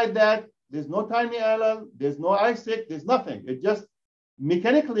 Beside that, there's no tinyML, there's no ISIC, there's nothing. It just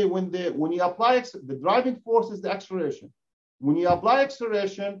mechanically, when you apply the driving force is the acceleration. When you apply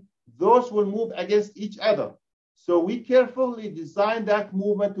acceleration, those will move against each other. So we carefully design that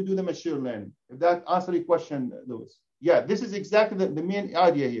movement to do the machine learning. If that answers your question, Louis. Yeah, this is exactly the main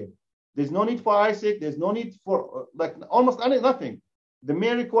idea here. There's no need for ISIC. There's no need for like almost nothing. The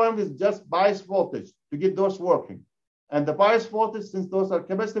main requirement is just bias voltage to get those working. And the bias voltage, since those are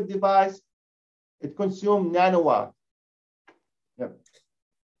capacitive device, it consumes nanowatt. Yep.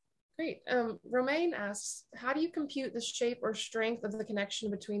 Great. Romain asks, how do you compute the shape or strength of the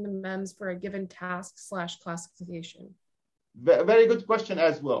connection between the MEMS for a given task/classification? Very good question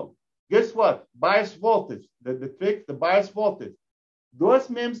as well. Guess what? Bias voltage, the trick, the bias voltage. Those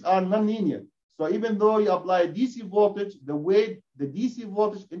MEMS are nonlinear. So even though you apply DC voltage, the way the DC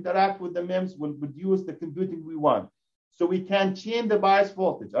voltage interact with the MEMS will produce the computing we want. So we can change the bias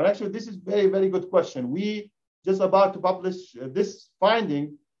voltage. And actually, this is very, very good question. We just about to publish this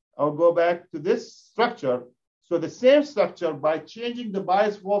finding. I'll go back to this structure. So the same structure, by changing the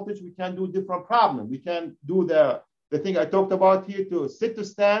bias voltage, we can do different problem. We can do the thing I talked about here to sit to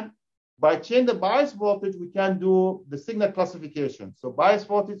stand. By changing the bias voltage, we can do the signal classification. So bias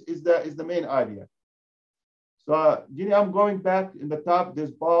voltage is the main idea. So Ginny, I'm going back in the top.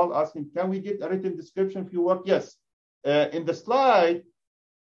 There's Paul asking, can we get a written description of your work? Yes. In the slide,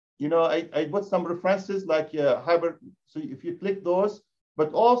 you know, I put some references like hybrid. So if you click those,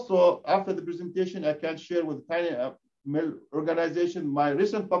 but also after the presentation, I can share with tinyML organization my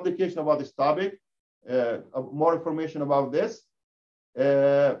recent publication about this topic, more information about this.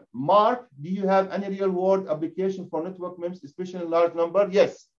 Mark, do you have any real-world application for network MEMS, especially in large number?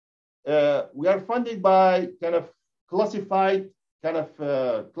 Yes. We are funded by kind of classified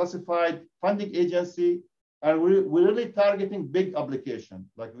funding agency, and we're really targeting big application,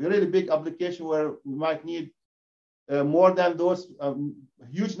 like really big application where we might need more than those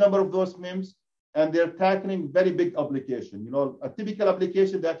huge number of those MEMS, and they're tackling very big application. You know, a typical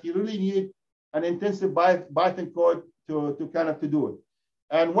application that you really need an intensive Python code to do it.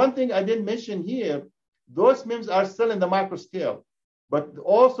 And one thing I didn't mention here, those MEMS are still in the micro scale, but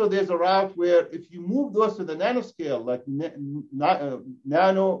also there's a route where if you move those to the nanoscale, like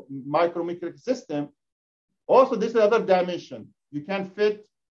nano micro-mechanical system, also this is another dimension. You can fit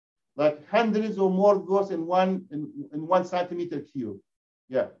like hundreds or more of those in one centimeter cube.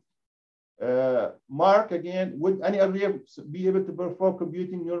 Yeah. Mark, again, would any array be able to perform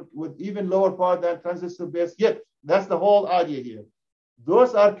computing with even lower power than transistor-based? Yet, that's the whole idea here.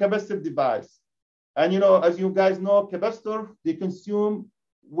 Those are capacitive devices. And, you know, as you guys know, capacitor, they consume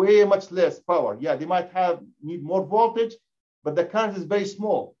way much less power. Yeah, they might need more voltage, but the current is very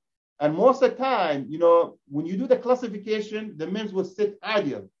small. And most of the time, you know, when you do the classification, the MEMS will sit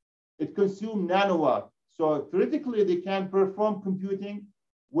idle. It consumes nanowatt. So theoretically, they can perform computing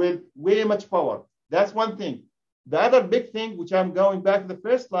with way much power. That's one thing. The other big thing, which I'm going back to the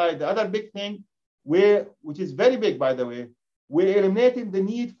first slide, the other big thing, which is very big, by the way, we're eliminating the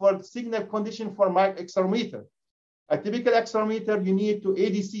need for signal condition for accelerometer. A typical accelerometer, you need to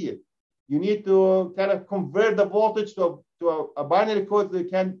ADC it. You need to kind of convert the voltage to a binary code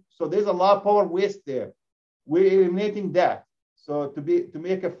so there's a lot of power waste there. We're eliminating that. So to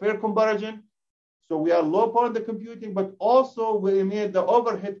make a fair comparison, so we are low power in the computing, but also we eliminate the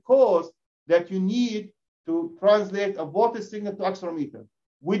overhead cost that you need to translate a voltage signal to accelerometer.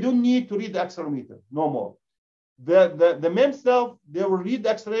 We don't need to read the accelerometer, no more. The MEMS itself, they will read the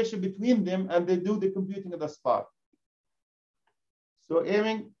acceleration between them and they do the computing at the spot. So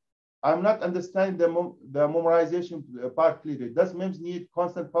aiming, I'm not understanding the memorization part clearly. Does MEMS need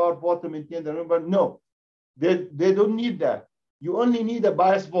constant power volt to maintain the number? No, they don't need that. You only need a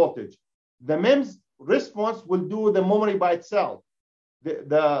bias voltage. The MEMS response will do the memory by itself.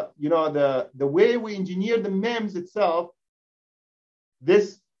 The way we engineer the MEMS itself,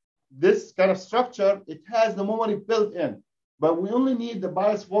 this kind of structure, it has the memory built in, but we only need the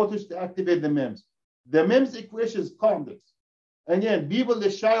bias voltage to activate the MEMS. The MEMS equation is complex. Again, people, they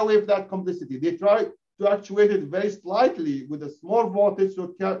shy away from that complexity. They try to actuate it very slightly with a small voltage so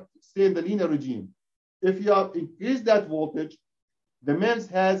it can stay in the linear regime. If you increase that voltage, the MEMS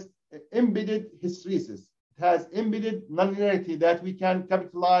has embedded hysteresis. It has embedded nonlinearity that we can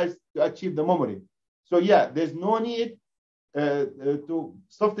capitalize to achieve the memory. So yeah, there's no need to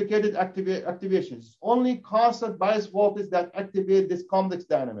sophisticated activations. It's only constant bias voltage that activate this complex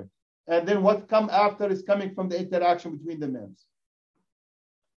dynamic. And then what comes after is coming from the interaction between the MEMS.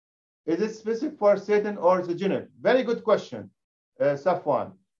 Is it specific for certain or is it generic? Very good question,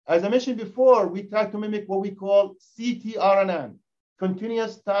 Safwan. As I mentioned before, we try to mimic what we call CTRNN,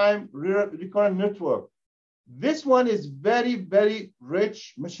 continuous time recurrent network. This one is very, very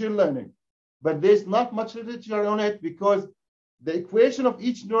rich machine learning, but there's not much literature on it because the equation of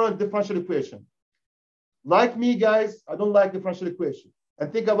each neuron is differential equation. Like me, guys, I don't like differential equation.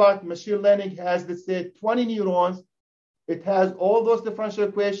 And think about machine learning has, let's say, 20 neurons. It has all those differential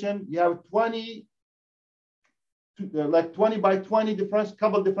equations. You have 20 by 20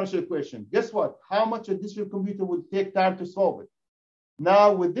 couple differential equations. Guess what? How much a digital computer would take time to solve it?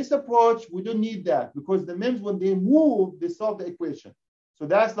 Now, with this approach, we don't need that because the MEMS, when they move, they solve the equation. So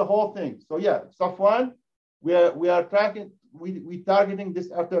that's the whole thing. So yeah, Safwan, we are targeting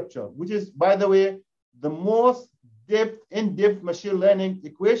this architecture, which is, by the way, the most in-depth machine learning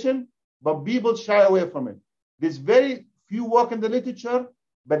equation, but people shy away from it. There's very few work in the literature,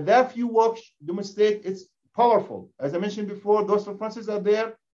 but that few work demonstrate it's powerful. As I mentioned before, those references are there.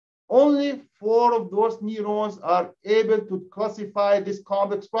 Only 4 of those neurons are able to classify this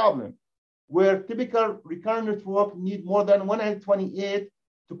complex problem, where typical recurrent network need more than 128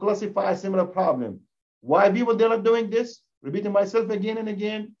 to classify a similar problem. Why people they're not doing this? Repeating myself again and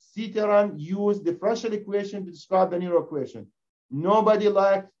again, CTRN used differential equation to describe the neural equation. Nobody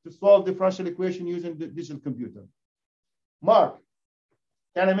likes to solve differential equation using the digital computer. Mark,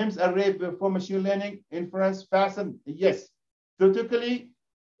 can a MEMS array perform machine learning inference faster? Yes. Theoretically,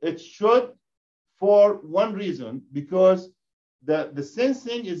 it should for one reason, because the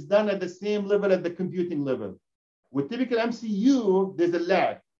sensing is done at the same level as the computing level. With typical MCU, there's a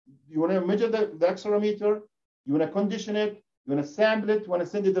lag. You want to measure the accelerometer, you want to condition it, you want to sample it, you want to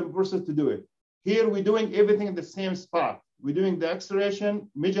send it to the process to do it. Here, we're doing everything in the same spot. We're doing the acceleration,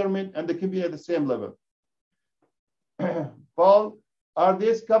 measurement, and the computer at the same level. Paul, are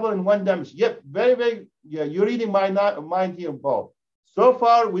these coupled in one dimension? Yep, very, very, yeah, you're reading my mind here, Paul. So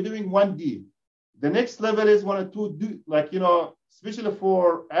far, we're doing 1D. The next level is 1 or 2D, like, especially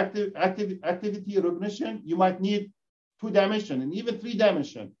for activity recognition, you might need 2 dimension and even 3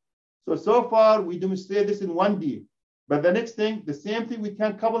 dimension. So far, we demonstrate this in 1D. But the next thing, the same thing, we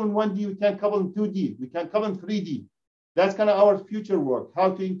can couple in 1D, we can couple in 2D, we can couple in 3D. That's kind of our future work,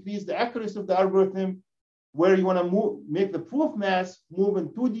 how to increase the accuracy of the algorithm, where you want to make the proof mass move in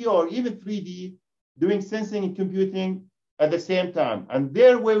 2D or even 3D, doing sensing and computing at the same time. And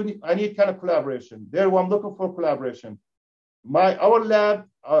there I need kind of collaboration. There I'm looking for collaboration. Our lab,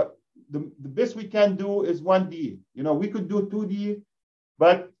 the best we can do is 1D. We could do 2D,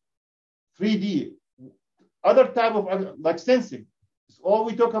 but 3D. Other type of like sensing. So all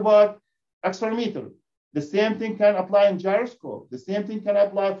we talk about accelerometer. The same thing can apply in gyroscope. The same thing can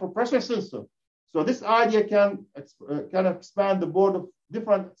apply for pressure sensor. So this idea can expand the board of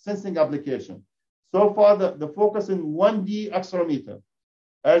different sensing applications. So far, the focus in 1D accelerometer.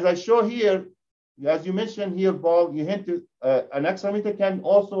 As I show here, as you mentioned here, Paul, you hinted an accelerometer can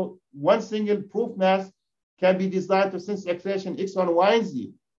also, one single proof mass can be designed to sense acceleration X on Y and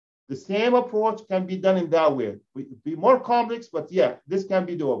Z. The same approach can be done in that way. It be more complex, but yeah, this can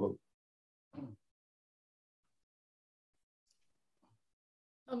be doable.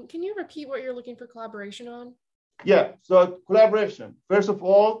 Can you repeat what you're looking for collaboration on? Yeah, so collaboration. First of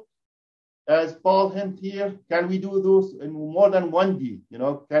all, as Paul hinted here, can we do those in more than 1D?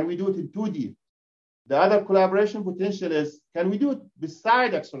 Can we do it in 2D? The other collaboration potential is, can we do it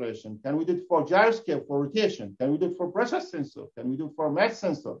beside acceleration? Can we do it for gyroscope, for rotation? Can we do it for pressure sensor? Can we do it for mass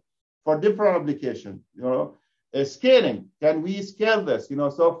sensor? For different applications, scaling. Can we scale this?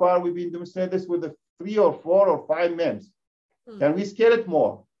 So far we've been demonstrating this with the 3 or 4 or 5 MEMS. Can we scale it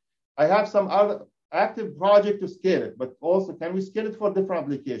more? I have some other active project to scale it, but also can we scale it for different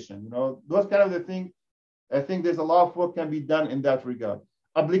applications? Those kind of the thing. I think there's a lot of work can be done in that regard.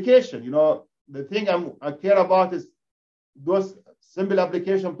 Application, the thing I care about is those simple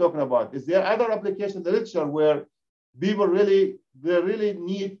applications I'm talking about. Is there other applications in the literature where people really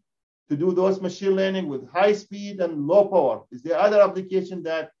need to do those machine learning with high speed and low power? Is there other application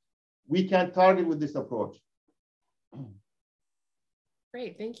that we can target with this approach?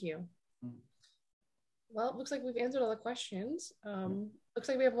 Great, thank you. Well, it looks like we've answered all the questions. Looks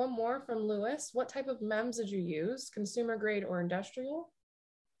like we have one more from Lewis. What type of MEMS did you use, consumer grade or industrial?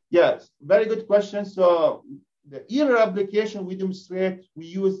 Yes, very good question. So the either application we demonstrate, we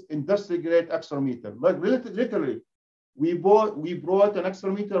use industrial grade accelerometer. Like literally, we brought an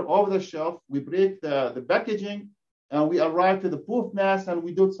accelerometer over the shelf, we break the packaging, and we arrive to the proof mass, and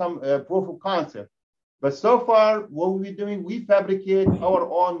we do some proof of concept. But so far, what we're doing, we fabricate our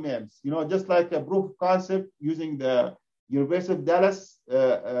own MEMS, just like a proof of concept using the University of Dallas,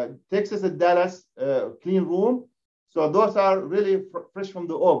 Texas at Dallas clean room. So those are really fresh from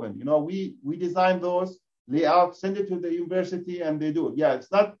the oven. We designed those, layout, send it to the university, and they do it. Yeah,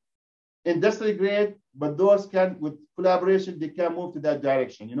 it's not industry grade, but those can, with collaboration, they can move to that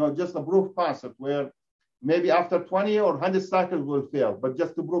direction. You know, just a proof concept where maybe after 20 or 100 cycles will fail, but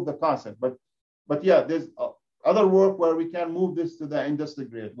just to prove the concept. But yeah, there's other work where we can move this to the industry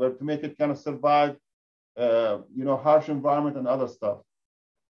grade, where to make it kind of survive, you know, harsh environment and other stuff.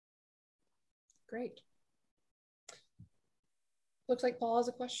 Great. Looks like Paul has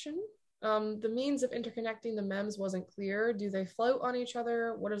a question. The means of interconnecting the MEMS wasn't clear. Do they float on each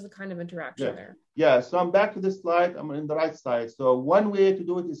other? What is the kind of interaction there? Yeah, so I'm back to this slide. I'm on the right side. So one way to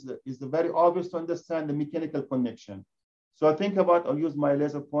do it is the very obvious to understand the mechanical connection. So think about, I'll use my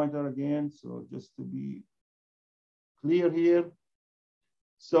laser pointer again. So just to be clear here.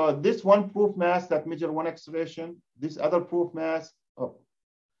 So this one proof mass that measure one acceleration, this other proof mass,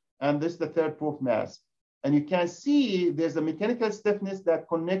 and this the third proof mass. And you can see there's a mechanical stiffness that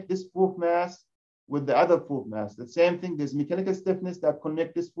connect this proof mass with the other proof mass. The same thing, there's mechanical stiffness that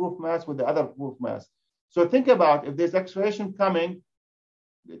connect this proof mass with the other proof mass. So think about if there's acceleration coming,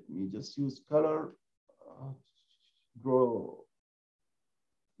 let me just use color, draw.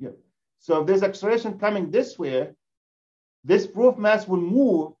 Yeah. So if there's acceleration coming this way, this proof mass will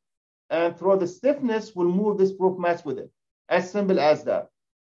move, and through the stiffness will move this proof mass with it. As simple as that.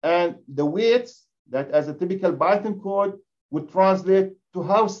 And the weights that as a typical Python code would translate to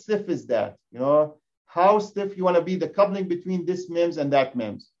how stiff is that, you know, how stiff you want to be the coupling between this MEMS and that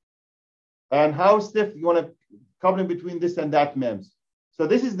MEMS, and how stiff you want to coupling between this and that MEMS. So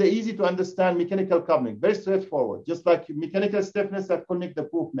this is the easy to understand mechanical coupling, very straightforward, just like mechanical stiffness that connect the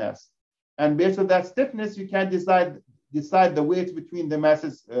proof mass. And based on that stiffness, you can decide the weights between the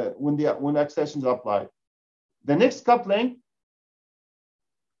masses when acceleration is applied. The next coupling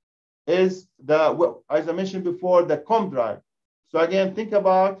is as I mentioned before, the COM drive. So again, think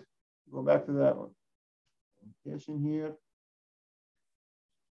about, go back to that one. Here.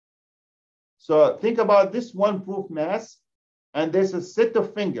 So think about this one proof mass, and there's a set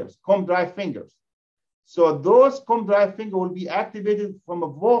of fingers, COM drive fingers. So those COM drive fingers will be activated from a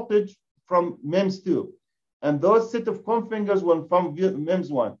voltage from MEMS 2. And those set of COM fingers will from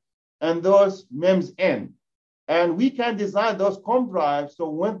MEMS 1, and those MEMS N. And we can design those COM drives so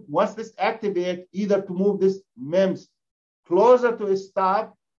once this activates, either to move this MEMS closer to a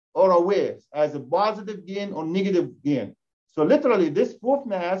stop or away as a positive gain or negative gain. So literally, this proof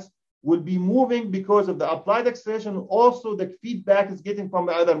mass will be moving because of the applied acceleration. Also, the feedback is getting from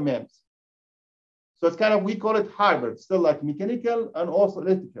the other MEMS. So it's kind of, we call it hybrid, still like mechanical and also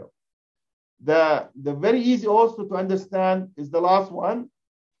electrical. The very easy also to understand is the last one,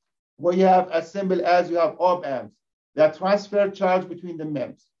 where you have as simple as you have op amps that transfer charge between the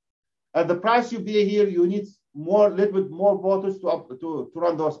MEMS. At the price you pay here, you need little bit more voltage to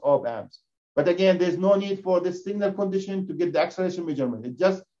run those op amps. But again, there's no need for this signal condition to get the acceleration measurement. It's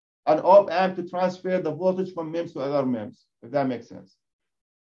just an op amp to transfer the voltage from MEMS to other MEMS, if that makes sense.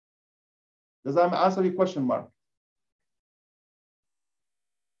 Does that answer your question, Mark?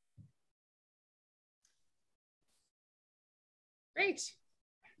 Great.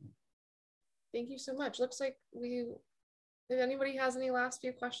 Thank you so much. Looks like if anybody has any last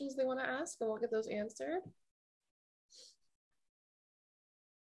few questions they want to ask, then we'll get those answered.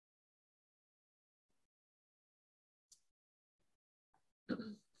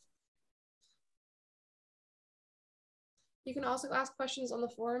 You can also ask questions on the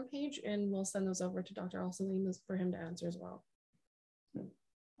forum page, and we'll send those over to Dr. Alsaleem for him to answer as well.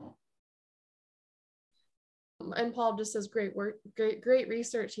 And Paul just says, great work, great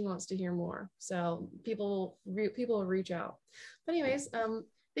research. He wants to hear more. So people will reach out. But anyways,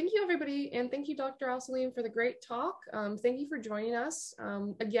 thank you everybody. And thank you, Dr. Alsaleem, for the great talk. Thank you for joining us.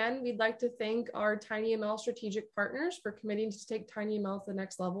 Again, we'd like to thank our tinyML strategic partners for committing to take tinyML to the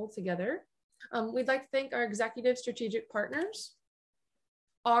next level together. We'd like to thank our executive strategic partners,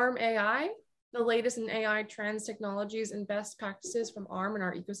 ARM AI, the latest in AI trends, technologies, and best practices from ARM and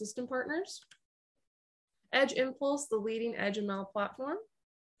our ecosystem partners. Edge Impulse, the leading Edge ML platform.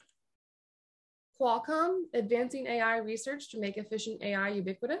 Qualcomm, advancing AI research to make efficient AI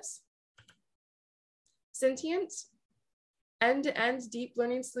ubiquitous. Sentient, end-to-end deep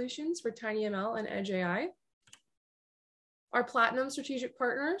learning solutions for tinyML and Edge AI. Our platinum strategic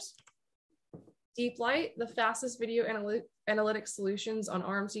partners, DeepLight, the fastest video analytics solutions on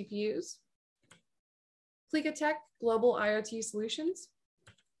ARM CPUs. Plicatech, global IoT solutions.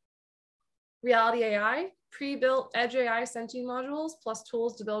 Reality AI, pre-built Edge AI sensing modules plus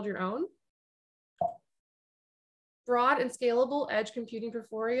tools to build your own. Broad and scalable edge computing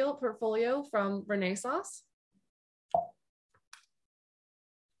portfolio from Renaissance.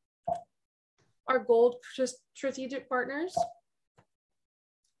 our gold strategic partners,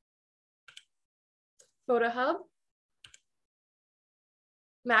 PhotoHub,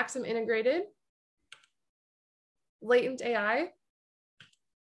 Maxim Integrated, Latent AI,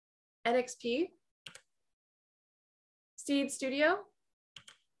 NXP, Seed Studio,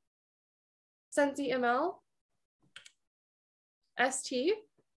 SensiML, ST,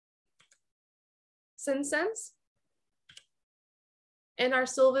 SynSense, and our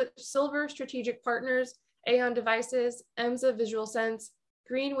silver strategic partners, Aeon Devices, EMSA Visual Sense,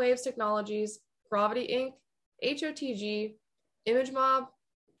 Green Waves Technologies, Gravity Inc., HOTG, ImageMob,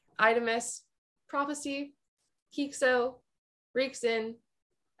 Itemis, Prophecy, Keekso, Reeksin,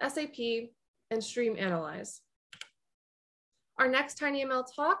 SAP, and Stream Analyze. Our next tinyML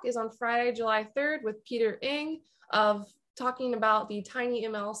talk is on Friday, July 3rd with Peter Ng of talking about the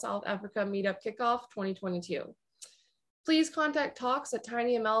tinyML South Africa Meetup Kickoff 2022. Please contact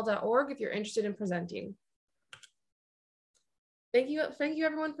talks@tinyml.org if you're interested in presenting. Thank you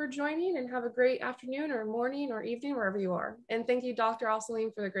everyone for joining, and have a great afternoon or morning or evening wherever you are. And thank you, Dr.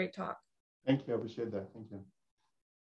 Alsaleem, for the great talk. Thank you, I appreciate that. Thank you.